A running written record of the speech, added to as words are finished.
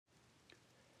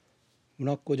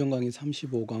문학고전 강의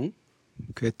 35강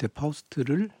괴테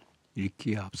파우스트를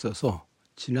읽기에 앞서서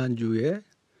지난주에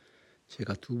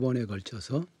제가 두 번에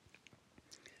걸쳐서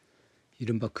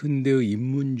이른바 근대의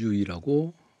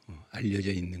인문주의라고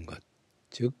알려져 있는 것,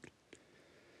 즉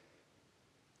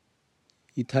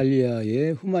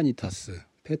이탈리아의 후마니타스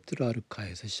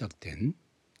페트라르카에서 시작된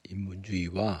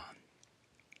인문주의와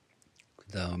그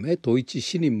다음에 도이치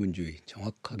신인문주의,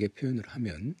 정확하게 표현을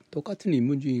하면 똑같은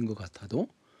인문주의인 것 같아도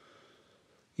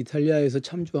이탈리아에서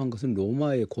참조한 것은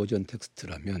로마의 고전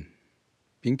텍스트라면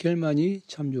빈켈만이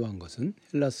참조한 것은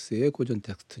헬라스의 고전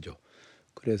텍스트죠.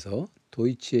 그래서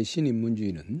도이치의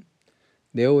신인문주의는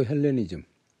네오 헬레니즘,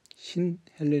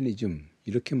 신헬레니즘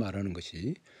이렇게 말하는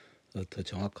것이 더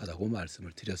정확하다고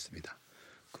말씀을 드렸습니다.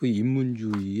 그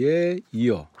인문주의에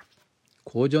이어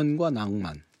고전과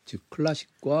낭만, 즉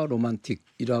클래식과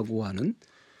로만틱이라고 하는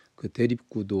그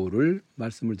대립구도를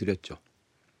말씀을 드렸죠.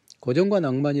 고전과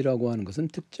낭만이라고 하는 것은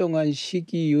특정한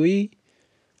시기에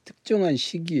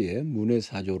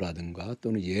문해사조라든가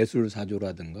또는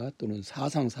예술사조라든가 또는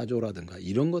사상사조라든가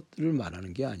이런 것들을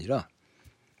말하는 게 아니라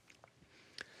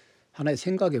하나의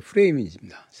생각의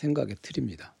프레임입니다. 생각의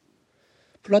틀입니다.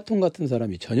 플라톤 같은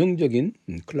사람이 전형적인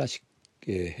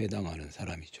클래식에 해당하는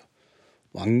사람이죠.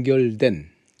 완결된,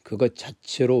 그것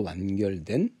자체로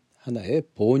완결된 하나의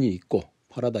본이 있고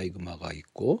파라다이그마가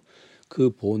있고 그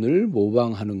본을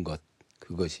모방하는 것,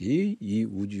 그것이 이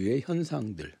우주의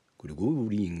현상들 그리고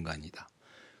우리 인간이다.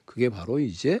 그게 바로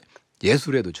이제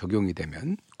예술에도 적용이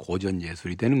되면 고전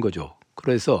예술이 되는 거죠.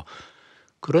 그래서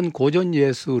그런 고전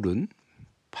예술은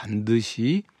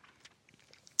반드시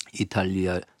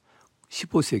이탈리아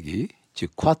 15세기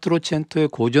즉 콰트로첸토의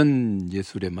고전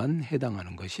예술에만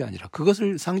해당하는 것이 아니라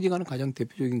그것을 상징하는 가장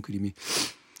대표적인 그림이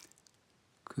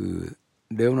그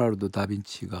레오나르도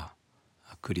다빈치가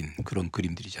그린 그런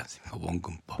그림들이지 않습니까?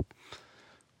 원근법.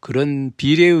 그런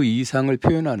비례의 이상을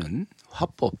표현하는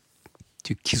화법,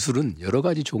 즉 기술은 여러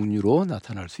가지 종류로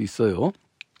나타날 수 있어요.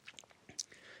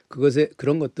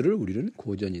 그런 것들을 우리는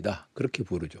고전이다. 그렇게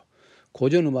부르죠.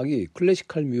 고전 음악이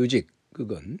클래시컬 뮤직,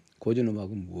 그건 고전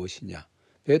음악은 무엇이냐?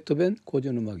 베토벤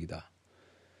고전 음악이다.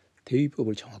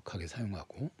 대위법을 정확하게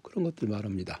사용하고 그런 것들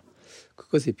말합니다.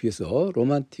 그것에 비해서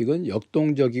로만틱은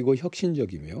역동적이고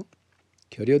혁신적이며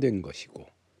결여된 것이고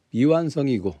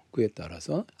미완성이고 그에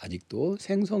따라서 아직도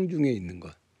생성 중에 있는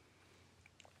것.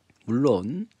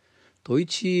 물론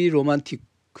도이치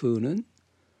로만티크는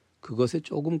그것에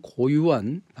조금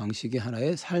고유한 방식의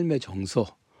하나의 삶의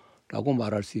정서라고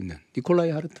말할 수 있는 니콜라이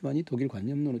하르트만이 독일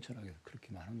관념론의 철학에서 그렇게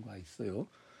말한 거 있어요.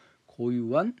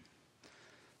 고유한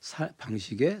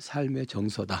방식의 삶의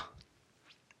정서다.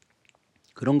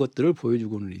 그런 것들을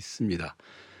보여주고는 있습니다.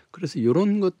 그래서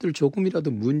이런 것들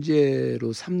조금이라도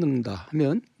문제로 삼는다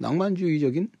하면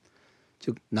낭만주의적인,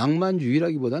 즉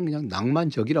낭만주의라기보다는 그냥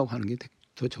낭만적이라고 하는 게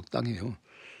더 적당해요.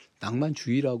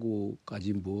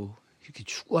 낭만주의라고까지 뭐 이렇게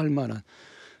추구할 만한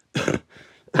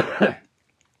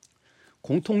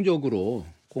공통적으로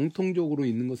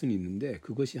있는 것은 있는데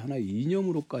그것이 하나의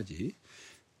이념으로까지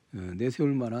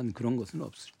내세울 만한 그런 것은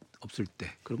없을 때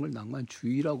그런 걸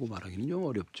낭만주의라고 말하기는 좀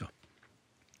어렵죠.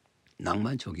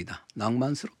 낭만적이다,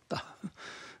 낭만스럽다.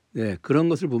 네, 그런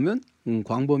것을 보면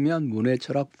광범위한 문해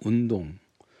철학 운동,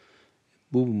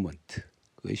 무브먼트,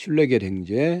 슐레겔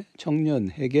행제,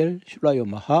 청년 헤겔,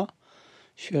 슐라이어마하,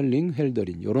 쉘링,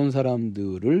 헬더린 이런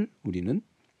사람들을 우리는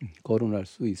거론할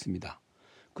수 있습니다.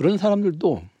 그런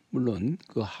사람들도 물론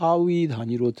그 하위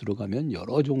단위로 들어가면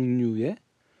여러 종류의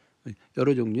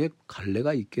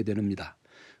갈래가 있게 됩니다.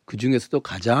 그 중에서도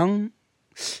가장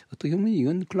어떻게 보면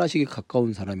이건 클래식에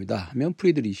가까운 사람이다 하면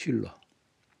프리드리히 슐러,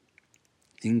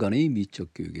 인간의 미적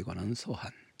교육에 관한 서한.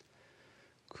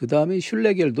 그 다음에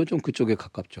슐레겔도 좀 그쪽에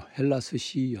가깝죠. 헬라스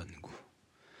시 연구.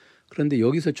 그런데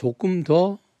여기서 조금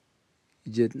더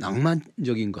이제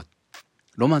낭만적인 것,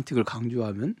 로만틱을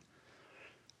강조하면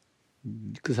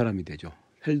그 사람이 되죠.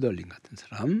 헬더린 같은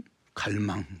사람,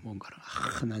 갈망, 뭔가를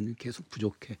나는 계속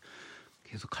부족해,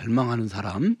 계속 갈망하는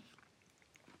사람.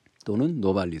 또는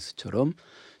노발리스처럼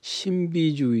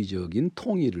신비주의적인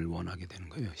통일을 원하게 되는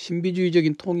거예요.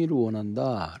 신비주의적인 통일을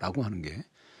원한다라고 하는 게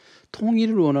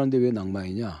통일을 원하는데 왜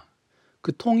낭만이냐?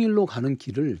 그 통일로 가는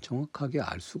길을 정확하게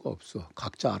알 수가 없어.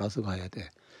 각자 알아서 가야 돼.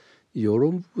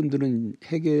 이런 부분들은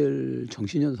헤겔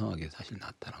정신현상학에 사실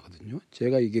나타나거든요.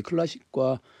 제가 이게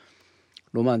클래식과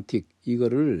로만틱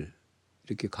이거를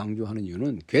이렇게 강조하는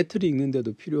이유는 괴테를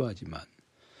읽는데도 필요하지만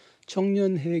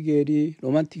청년 헤겔이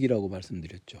로만틱이라고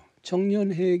말씀드렸죠.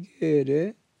 청년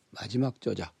헤겔의 마지막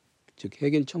저작, 즉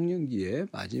헤겔 청년기의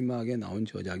마지막에 나온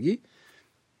저작이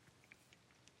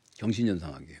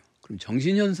정신현상학이에요. 그럼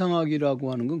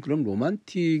정신현상학이라고 하는 건 그럼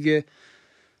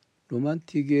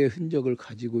로만틱의 흔적을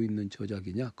가지고 있는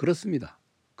저작이냐? 그렇습니다.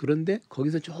 그런데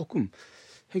거기서 조금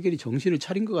해겔이 정신을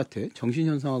차린 것 같아.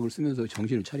 정신현상학을 쓰면서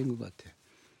정신을 차린 것 같아.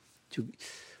 즉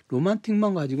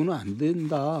로만틱만 가지고는 안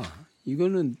된다.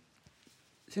 이거는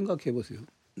생각해 보세요.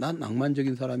 난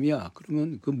낭만적인 사람이야.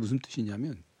 그러면 그건 무슨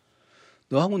뜻이냐면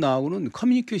너하고 나하고는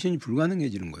커뮤니케이션이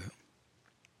불가능해지는 거예요.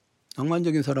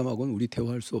 낭만적인 사람하고는 우리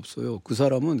대화할 수 없어요. 그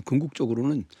사람은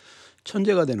궁극적으로는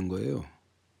천재가 되는 거예요.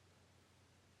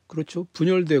 그렇죠?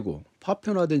 분열되고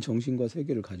파편화된 정신과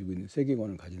세계를 가지고 있는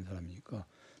세계관을 가진 사람이니까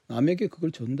남에게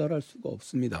그걸 전달할 수가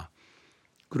없습니다.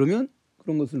 그러면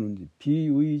그런 것은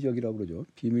비의적이라고 그러죠.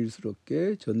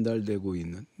 비밀스럽게 전달되고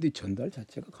있는. 근데 전달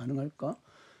자체가 가능할까?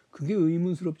 그게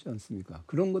의문스럽지 않습니까?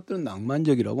 그런 것들은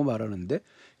낭만적이라고 말하는데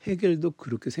해겔도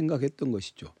그렇게 생각했던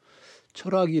것이죠.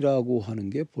 철학이라고 하는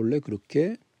게 본래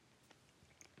그렇게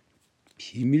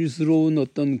비밀스러운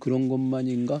어떤 그런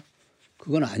것만인가?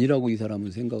 그건 아니라고 이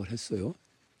사람은 생각을 했어요.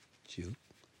 즉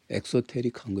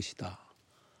엑소테릭한 것이다.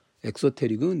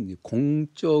 엑소테릭은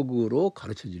공적으로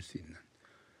가르쳐질 수 있는.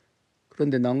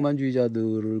 그런데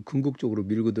낭만주의자들을 궁극적으로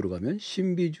밀고 들어가면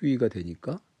신비주의가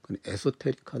되니까 그건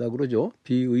에소테릭하다 그러죠.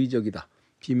 비의적이다.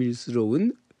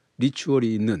 비밀스러운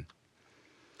리추얼이 있는.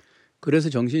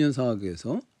 그래서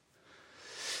정신현상학에서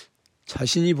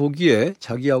자신이 보기에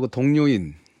자기하고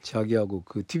동료인, 자기하고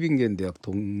그 티빙겐 대학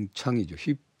동창이죠.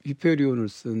 히페리온을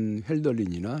쓴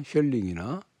헬덜린이나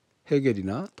쉘링이나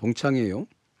해겔이나 동창이에요.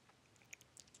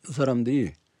 그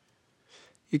사람들이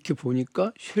이렇게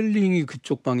보니까 쉘링이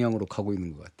그쪽 방향으로 가고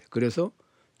있는 것 같아. 그래서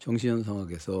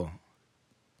정신현상학에서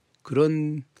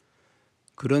그런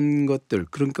것들,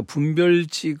 그러니까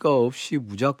분별지가 없이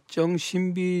무작정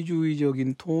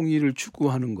신비주의적인 통일을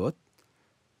추구하는 것,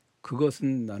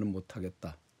 그것은 나는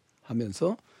못하겠다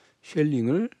하면서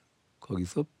쉘링을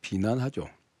거기서 비난하죠.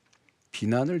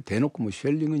 비난을 대놓고 뭐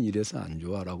쉘링은 이래서 안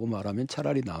좋아라고 말하면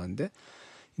차라리 나은데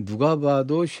누가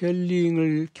봐도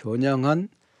쉘링을 겨냥한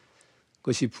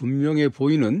것이 분명해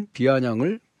보이는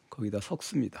비아냥을 거기다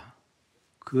섞습니다.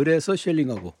 그래서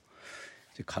쉘링하고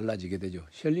이제 갈라지게 되죠.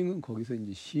 쉘링은 거기서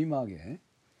이제 심하게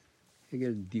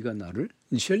해겔 네가 나를,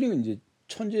 쉘링은 이제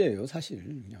천재예요, 사실.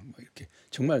 그냥 뭐 이렇게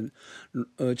정말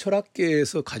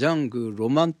철학계에서 가장 그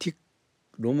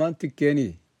로만틱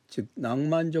게니, 즉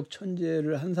낭만적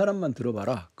천재를 한 사람만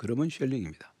들어봐라. 그러면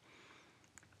쉘링입니다.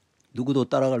 누구도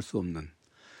따라갈 수 없는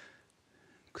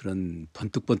그런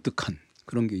번뜩번뜩한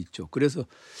그런 게 있죠. 그래서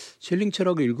쉘링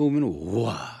철학을 읽어보면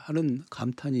우와 하는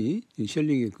감탄이,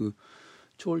 쉘링의 그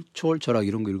초월 철학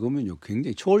이런 거 읽으면요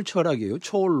굉장히 초월 철학이에요.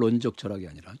 초월론적 철학이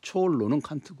아니라 초월론은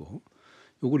칸트고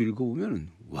요걸 읽어보면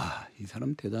와, 이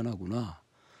사람 대단하구나.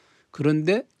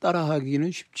 그런데 따라하기는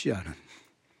쉽지 않은,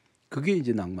 그게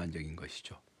이제 낭만적인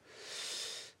것이죠.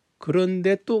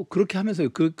 그런데 또 그렇게 하면서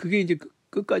그게 이제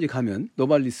끝까지 가면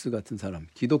노발리스 같은 사람,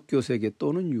 기독교 세계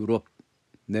또는 유럽,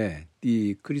 네,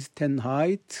 디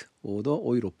크리스텐하이트 오더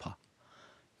오이로파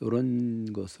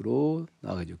이런 것으로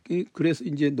나가죠. 그래서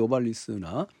이제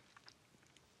노발리스나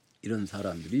이런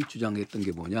사람들이 주장했던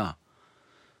게 뭐냐?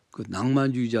 그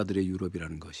낭만주의자들의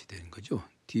유럽이라는 것이 된 거죠.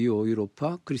 디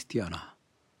오이로파 크리스티아나,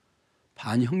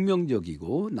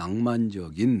 반혁명적이고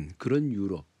낭만적인 그런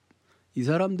유럽. 이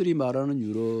사람들이 말하는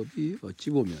유럽이 어찌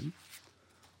보면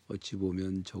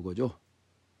저거죠.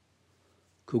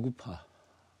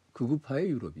 극우파의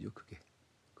유럽이죠.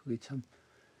 그게 참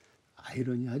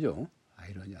아이러니하죠.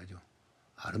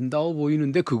 아름다워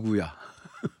보이는데 극우야.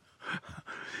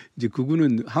 이제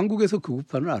극우는, 한국에서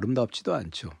극우파는 아름답지도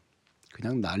않죠.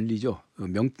 그냥 난리죠.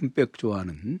 명품백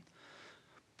좋아하는,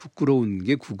 부끄러운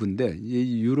게 극우인데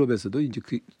유럽에서도 이제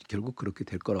결국 그렇게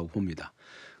될 거라고 봅니다.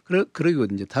 그리고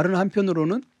이제 다른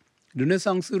한편으로는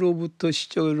르네상스로부터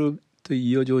시절로부터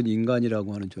이어져 온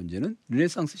인간이라고 하는 존재는,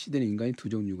 르네상스 시대는 인간이 두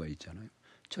종류가 있잖아요.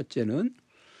 첫째는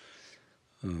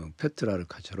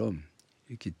페트라르카처럼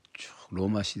이렇게 쭉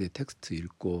로마 시대 텍스트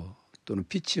읽고, 또는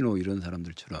피치노 이런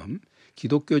사람들처럼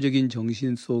기독교적인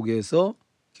정신 속에서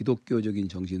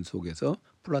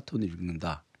플라톤을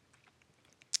읽는다.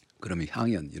 그러면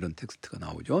향연 이런 텍스트가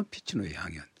나오죠. 피치노의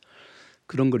향연.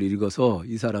 그런 걸 읽어서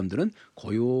이 사람들은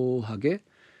고요하게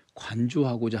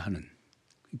관조하고자 하는,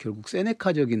 결국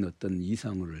세네카적인 어떤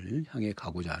이상을 향해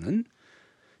가고자 하는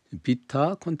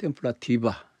비타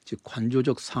콘템플라티바, 즉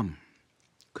관조적 삶,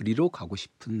 그리로 가고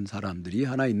싶은 사람들이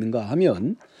하나 있는가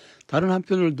하면, 다른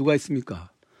한편으로 누가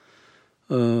있습니까?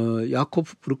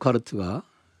 야코프 브루카르트가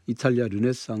이탈리아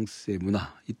르네상스의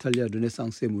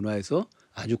문화에서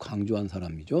아주 강조한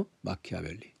사람이죠.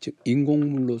 마키아벨리, 즉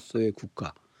인공물로서의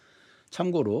국가.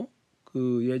 참고로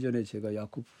그 예전에 제가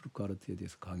야코프 브루카르트에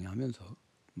대해서 강의하면서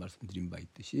말씀드린 바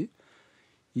있듯이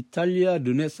이탈리아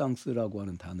르네상스라고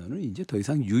하는 단어는 이제 더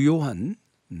이상 유효한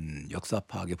역사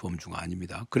파악의 범주가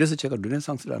아닙니다. 그래서 제가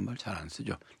르네상스라는 말 잘 안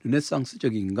쓰죠.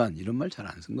 르네상스적 인간 이런 말 잘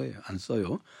안 쓴 거예요. 안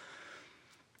써요.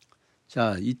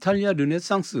 자, 이탈리아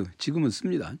르네상스 지금은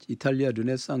씁니다. 이탈리아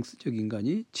르네상스적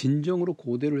인간이 진정으로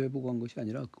고대를 회복한 것이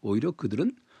아니라 오히려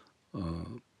그들은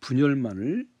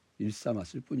분열만을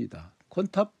일삼았을 뿐이다.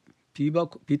 콘탑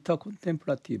비타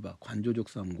콘템플라티바 관조적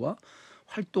삶과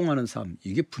활동하는 삶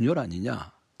이게 분열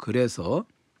아니냐. 그래서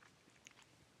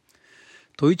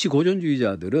도이치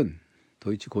고전주의자들은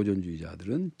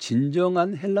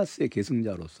진정한 헬라스의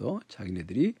계승자로서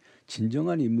자기네들이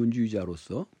진정한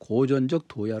인문주의자로서 고전적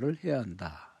도야를 해야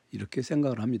한다. 이렇게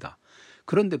생각을 합니다.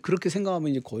 그런데 그렇게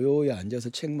생각하면 이제 고요에 앉아서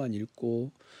책만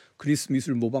읽고 그리스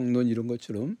미술 모방론 이런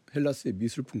것처럼 헬라스의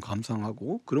미술품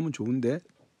감상하고 그러면 좋은데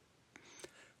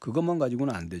그것만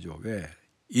가지고는 안 되죠. 왜?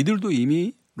 이들도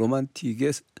이미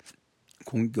로만틱의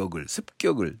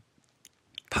습격을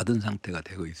받은 상태가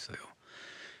되어 있어요.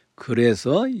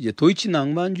 그래서 이제 도이치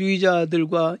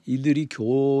낭만주의자들과 이들이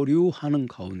교류하는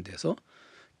가운데서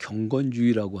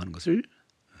경건주의라고 하는 것을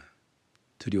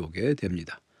들여오게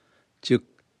됩니다.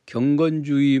 즉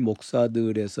경건주의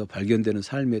목사들에서 발견되는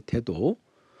삶의 태도,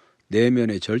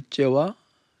 내면의 절제와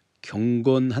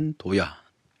경건한 도야,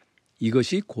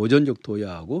 이것이 고전적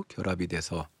도야하고 결합이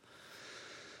돼서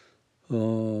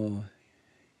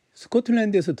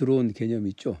스코틀랜드에서 들어온 개념이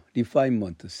있죠.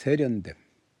 리파인먼트, 세련됨.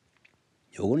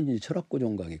 요거는 이제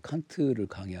철학고전 강의 칸트를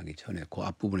강의하기 전에 그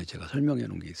앞부분에 제가 설명해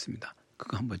놓은 게 있습니다.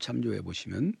 그거 한번 참조해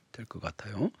보시면 될 것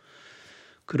같아요.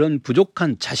 그런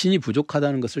자신이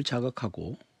부족하다는 것을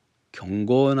자각하고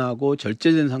경건하고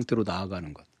절제된 상태로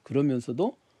나아가는 것.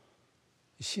 그러면서도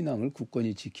신앙을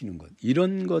굳건히 지키는 것.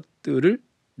 이런 것들을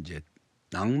이제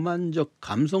낭만적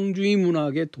감성주의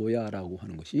문학의 도야라고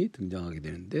하는 것이 등장하게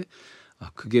되는데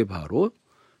그게 바로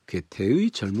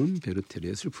괴테의 젊은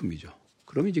베르테르의 슬픔이죠.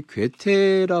 그럼 이제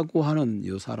괴테라고 하는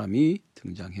이 사람이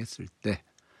등장했을 때,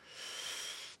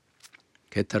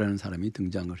 괴테라는 사람이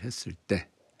등장을 했을 때,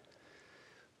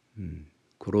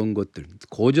 그런 것들,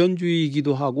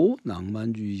 고전주의이기도 하고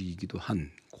낭만주의이기도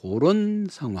한 그런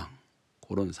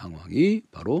상황이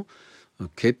바로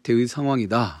괴테의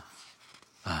상황이다.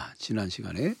 지난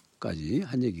시간에까지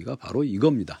한 얘기가 바로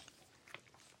이겁니다.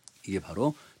 이게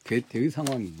바로 괴테의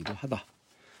상황이기도 하다.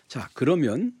 자,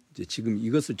 그러면 이제 지금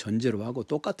이것을 전제로 하고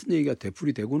똑같은 얘기가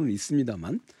되풀이되고는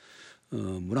있습니다만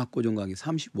문학고전 강의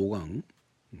 35강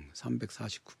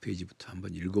 349페이지부터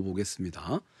한번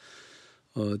읽어보겠습니다.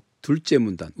 둘째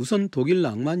문단. 우선 독일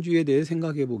낭만주의에 대해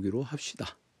생각해 보기로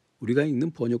합시다. 우리가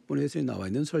읽는 번역본 해설에 나와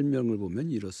있는 설명을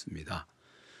보면 이렇습니다.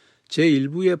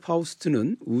 제1부의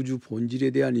파우스트는 우주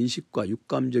본질에 대한 인식과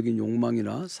육감적인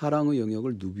욕망이나 사랑의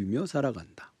영역을 누비며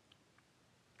살아간다.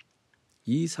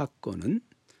 이 사건은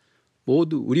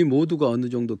우리 모두가 어느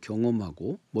정도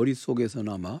경험하고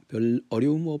머릿속에서나마 별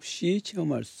어려움 없이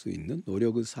체험할 수 있는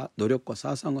노력과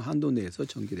사상의 한도 내에서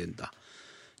전개된다.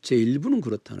 제1부는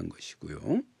그렇다는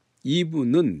것이고요.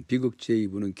 2부는 비극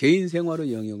제2부는 개인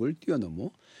생활의 영역을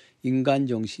뛰어넘어 인간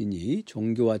정신이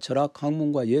종교와 철학,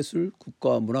 학문과 예술,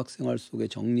 국가와 문학 생활 속에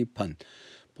정립한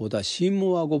보다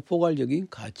심오하고 포괄적인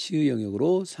가치의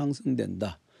영역으로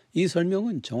상승된다. 이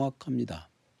설명은 정확합니다.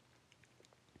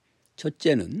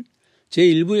 첫째는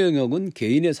제1부 영역은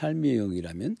개인의 삶의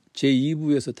영역이라면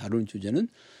제2부에서 다루는 주제는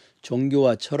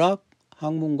종교와 철학,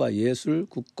 학문과 예술,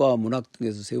 국가와 문학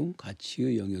등에서 세운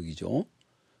가치의 영역이죠.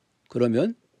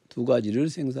 그러면 두 가지를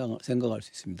생각할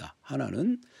수 있습니다.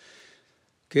 하나는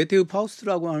괴테의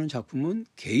파우스트라고 하는 작품은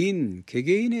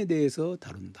개개인에 대해서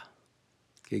다룬다.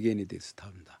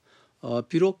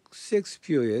 비록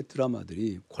셰익스피어의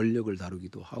드라마들이 권력을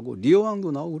다루기도 하고 리어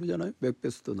왕도 나오고 그러잖아요.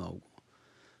 맥베스도 나오고.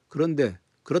 그런데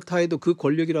그렇다 해도 그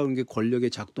권력이라는 게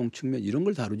권력의 작동 측면 이런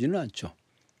걸 다루지는 않죠.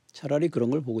 차라리 그런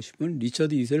걸 보고 싶으면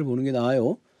리처드 2세를 보는 게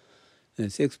나아요.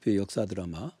 셰익스피어 역사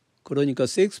드라마. 그러니까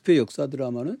셰익스피어 역사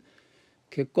드라마는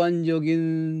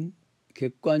객관적인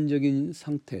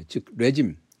상태, 즉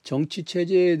레짐, 정치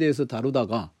체제에 대해서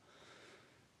다루다가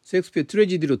셰익스피어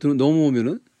트레지디로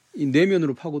넘어오면은 이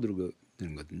내면으로 파고들게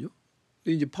되는 거거든요.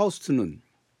 근데 이제 파우스트는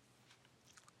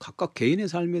각각 개인의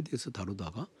삶에 대해서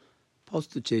다루다가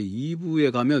파우스트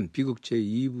제2부에 가면 비극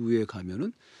제2부에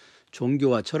가면은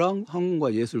종교와 철학,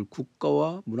 학문과 예술,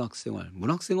 국가와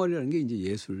문학생활이라는 게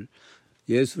이제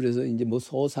예술에서 이제 뭐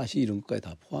서사시 이런 것까지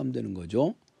다 포함되는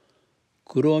거죠.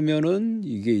 그러면은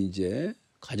이게 이제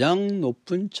가장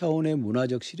높은 차원의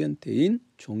문화적 실현태인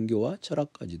종교와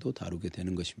철학까지도 다루게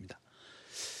되는 것입니다.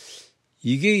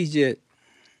 이게 이제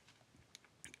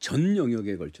전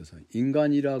영역에 걸쳐서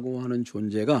인간이라고 하는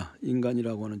존재가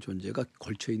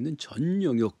걸쳐 있는 전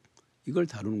영역 이걸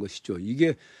다루는 것이죠.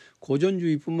 이게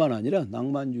고전주의뿐만 아니라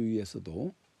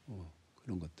낭만주의에서도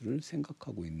그런 것들을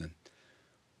생각하고 있는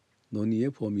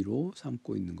논의의 범위로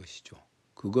삼고 있는 것이죠.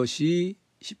 그것이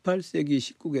 18세기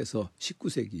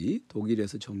 19세기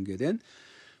독일에서 전개된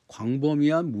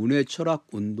광범위한 문해 철학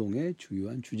운동의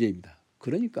주요한 주제입니다.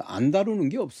 그러니까 안 다루는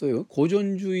게 없어요.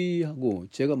 고전주의하고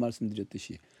제가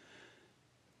말씀드렸듯이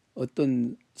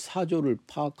어떤 사조를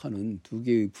파악하는 두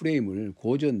개의 프레임을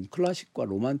고전 클래식과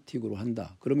로만틱으로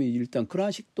한다. 그러면 일단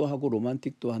클래식도 하고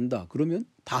로만틱도 한다. 그러면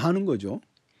다 하는 거죠.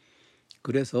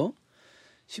 그래서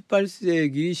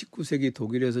 18세기, 19세기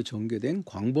독일에서 전개된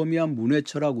광범위한 문해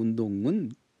철학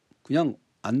운동은 그냥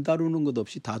안 다루는 것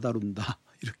없이 다 다룬다.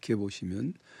 이렇게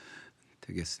보시면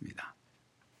되겠습니다.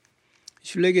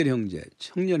 슐레겔 형제,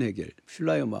 청년 헤겔,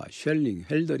 슐라이머, 쉘링,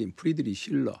 헬더린, 프리드리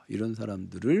실러 이런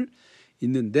사람들을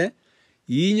있는데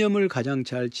이념을 가장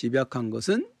잘 집약한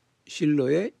것은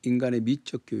실러의 인간의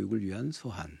미적 교육을 위한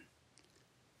서한.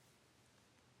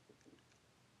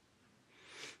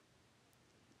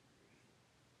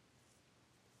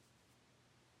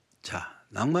 자,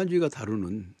 낭만주의가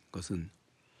다루는 것은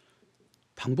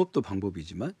방법도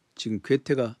방법이지만 지금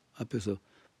괴테가 앞에서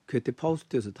괴테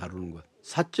파우스트에서 다루는 것.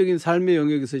 사적인 삶의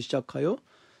영역에서 시작하여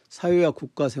사회와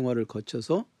국가 생활을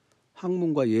거쳐서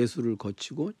학문과 예술을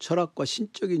거치고 철학과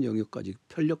신적인 영역까지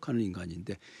편력하는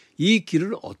인간인데 이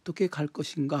길을 어떻게 갈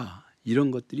것인가 이런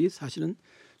것들이 사실은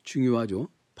중요하죠.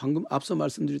 방금 앞서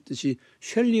말씀드렸듯이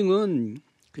쉘링은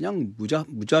그냥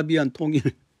무자비한 통일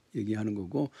얘기하는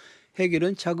거고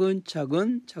헤겔은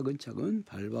차근차근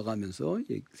밟아가면서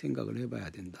생각을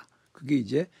해봐야 된다. 그게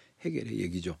이제 헤겔의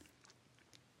얘기죠.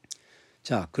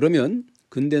 자, 그러면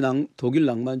근대 독일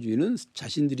낭만주의는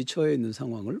자신들이 처해 있는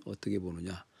상황을 어떻게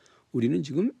보느냐. 우리는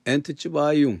지금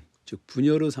엔트츠바이융, 즉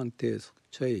분열의 상태에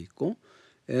처해 있고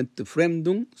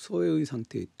엔트프렘둥, 소외의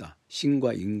상태에 있다.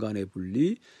 신과 인간의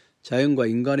분리, 자연과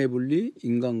인간의 분리,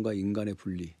 인간과 인간의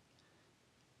분리.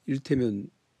 이를테면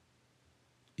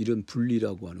이런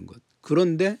분리라고 하는 것.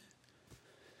 그런데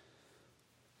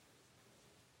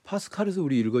파스칼에서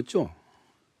우리 읽었죠.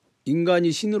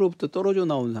 인간이 신으로부터 떨어져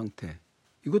나온 상태.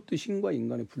 이것도 신과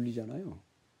인간의 분리잖아요.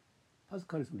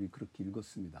 파스칼에서 우리 그렇게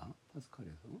읽었습니다.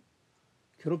 파스칼에서.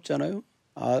 괴롭잖아요.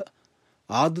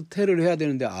 아드테를 해야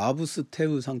되는데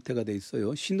아부스테의 상태가 돼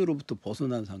있어요. 신으로부터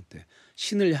벗어난 상태.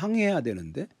 신을 향해야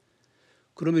되는데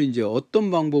그러면 이제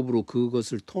어떤 방법으로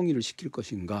그것을 통일을 시킬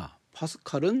것인가.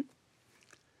 파스칼은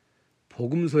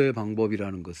복음서의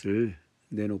방법이라는 것을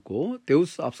내놓고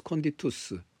데우스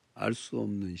압스콘디투스, 알 수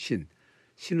없는 신.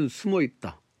 신은 숨어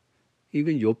있다.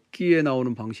 이건 욥기에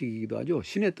나오는 방식이기도 하죠.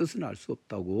 신의 뜻은 알 수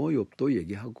없다고 욥도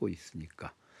얘기하고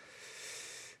있으니까.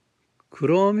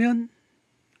 그러면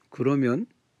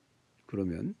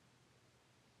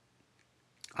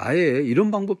아예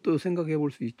이런 방법도 생각해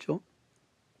볼 수 있죠.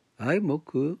 아예 뭐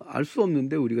알 수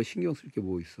없는데 우리가 신경 쓸 게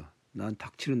뭐 있어. 난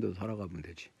닥치는 대로 살아가면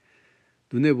되지.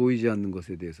 눈에 보이지 않는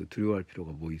것에 대해서 두려워할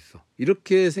필요가 뭐 있어.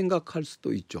 이렇게 생각할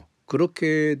수도 있죠.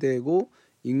 그렇게 되고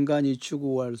인간이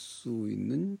추구할 수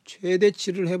있는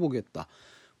최대치를 해보겠다.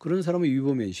 그런 사람은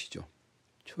위버맨시죠.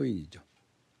 초인이죠.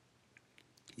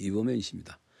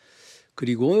 위버맨시입니다.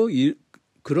 그리고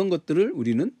그런 것들을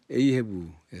우리는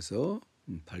에이헤브에서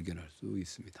발견할 수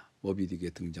있습니다.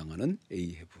 모비딕에 등장하는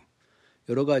에이헤브.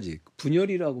 여러 가지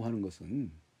분열이라고 하는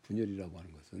것은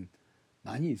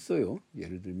많이 있어요.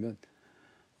 예를 들면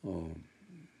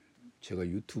제가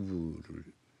유튜브를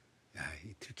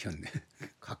들켰네.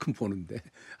 가끔 보는데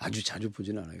아주 자주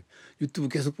보진 않아요. 유튜브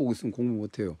계속 보고 있으면 공부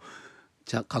못해요.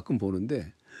 가끔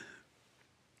보는데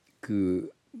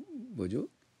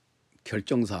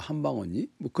결정사 한방언니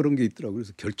뭐 그런 게 있더라고요.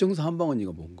 그래서 결정사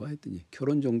한방언니가 뭔가 했더니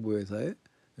결혼정보회사에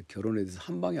결혼에 대해서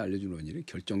한방에 알려주는 언니를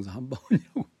결정사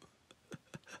한방언니라고.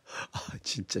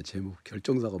 진짜 제목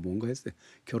결정사가 뭔가 했어요.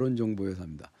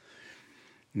 결혼정보회사입니다.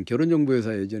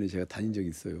 결혼정보회사 예전에 제가 다닌 적이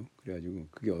있어요. 그래가지고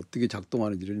그게 어떻게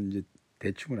작동하는지를 이제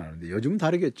대충은 아는데 요즘은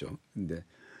다르겠죠. 근데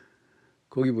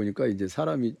거기 보니까 이제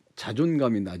사람이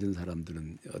자존감이 낮은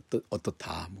사람들은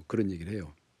어떻다 뭐 그런 얘기를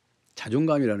해요.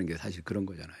 자존감이라는 게 사실 그런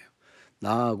거잖아요.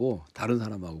 나하고 다른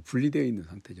사람하고 분리되어 있는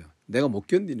상태죠. 내가 못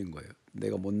견디는 거예요.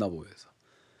 내가 못나 보여서.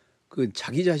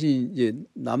 자기 자신 이제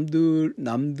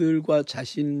남들과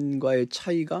자신과의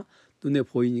차이가 눈에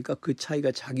보이니까 그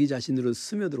차이가 자기 자신으로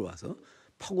스며들어와서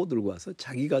파고들고 와서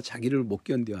자기가 자기를 못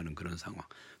견뎌하는 그런 상황.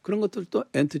 그런 것들도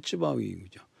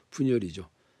엔트츠바윙이죠. 분열이죠.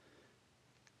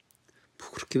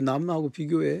 뭐 그렇게 남하고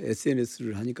비교해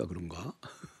SNS를 하니까 그런가?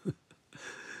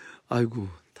 아이고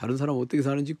다른 사람 어떻게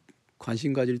사는지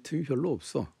관심 가질 틈이 별로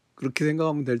없어. 그렇게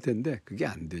생각하면 될 텐데 그게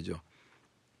안 되죠.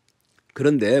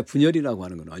 그런데 분열이라고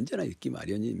하는 건 언제나 있기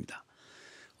마련입니다.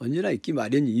 언제나 있기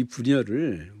마련이 이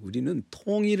분열을 우리는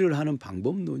통일을 하는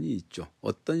방법론이 있죠.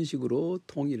 어떤 식으로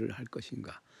통일을 할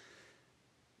것인가.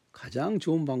 가장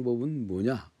좋은 방법은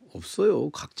뭐냐?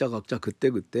 없어요. 각자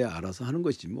그때 알아서 하는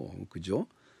것이지 뭐. 그죠?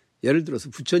 예를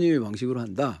들어서 부처님의 방식으로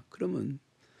한다. 그러면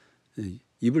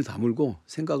입을 다물고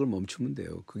생각을 멈추면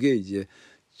돼요. 그게 이제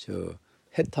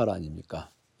해탈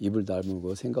아닙니까? 입을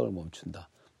다물고 생각을 멈춘다.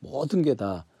 모든 게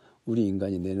다 우리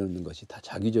인간이 내놓는 것이 다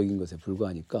자기적인 것에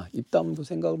불과하니까 입 다물고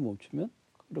생각을 멈추면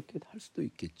그렇게 할 수도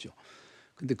있겠죠.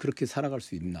 근데 그렇게 살아갈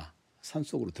수 있나?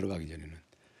 산속으로 들어가기 전에는.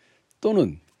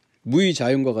 또는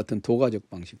무의자연과 같은 도가적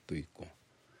방식도 있고,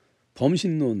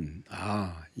 범신론,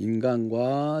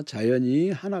 인간과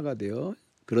자연이 하나가 되어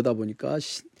그러다 보니까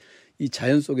이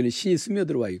자연 속에는 신이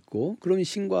스며들어와 있고, 그러면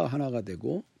신과 하나가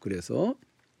되고, 그래서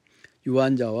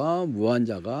유한자와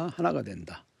무한자가 하나가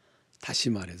된다.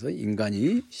 다시 말해서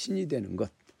인간이 신이 되는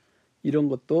것, 이런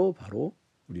것도 바로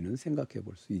우리는 생각해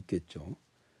볼 수 있겠죠.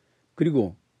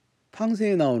 그리고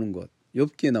팡세에 나오는 것,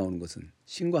 엽기에 나오는 것은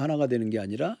신과 하나가 되는 게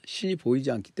아니라 신이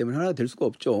보이지 않기 때문에 하나가 될 수가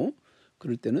없죠.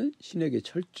 그럴 때는 신에게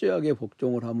철저하게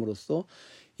복종을 함으로써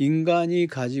인간이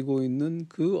가지고 있는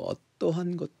그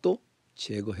어떠한 것도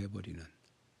제거해버리는,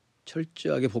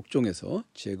 철저하게 복종해서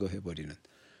제거해버리는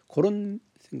그런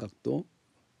생각도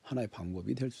하나의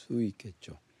방법이 될 수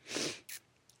있겠죠.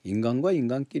 인간과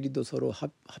인간끼리도 서로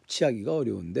합치하기가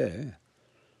어려운데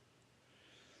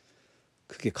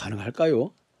그게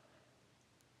가능할까요?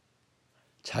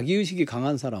 자기의식이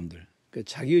강한 사람들,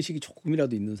 자기의식이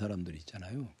조금이라도 있는 사람들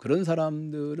있잖아요. 그런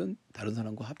사람들은 다른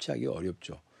사람과 합치하기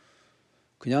어렵죠.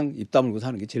 그냥 입 다물고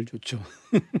사는 게 제일 좋죠.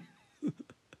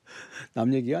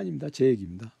 남 얘기가 아닙니다. 제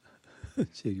얘기입니다.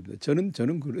 제 얘기입니다. 저는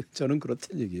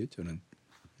그렇다는 얘기예요. 저는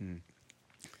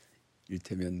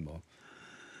이를테면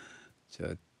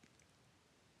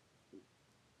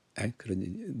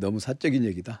그런 너무 사적인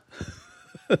얘기다.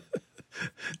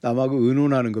 남하고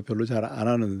의논하는 거 별로 잘 안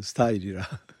하는 스타일이라.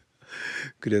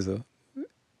 그래서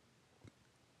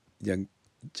그냥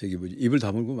입을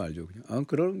다물고 말죠. 그냥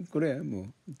그래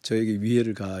저에게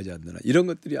위해를 가하지 않느나 이런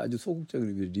것들이 아주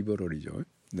소극적인 리버럴이죠.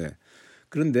 네.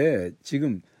 그런데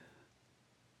지금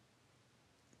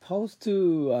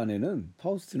파우스트는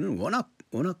워낙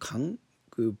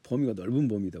그 범위가 넓은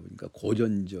범위다 보니까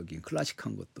고전적인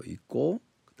클래식한 것도 있고,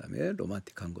 그다음에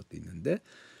로man틱한 것도 있는데,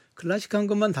 클래식한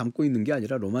것만 담고 있는 게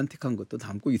아니라 로man틱한 것도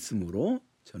담고 있으므로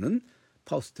저는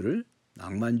파우스트를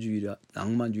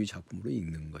낭만주의 작품으로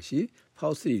읽는 것이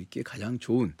파우스트를 읽기에 가장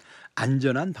좋은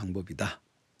안전한 방법이다.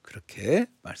 그렇게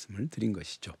말씀을 드린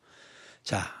것이죠.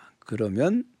 자,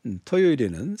 그러면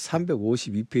토요일에는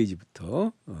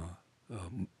 352페이지부터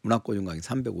문학고전 강의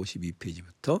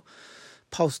 352페이지부터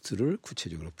파우스트를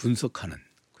구체적으로 분석하는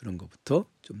그런 것부터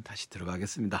좀 다시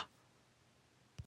들어가겠습니다.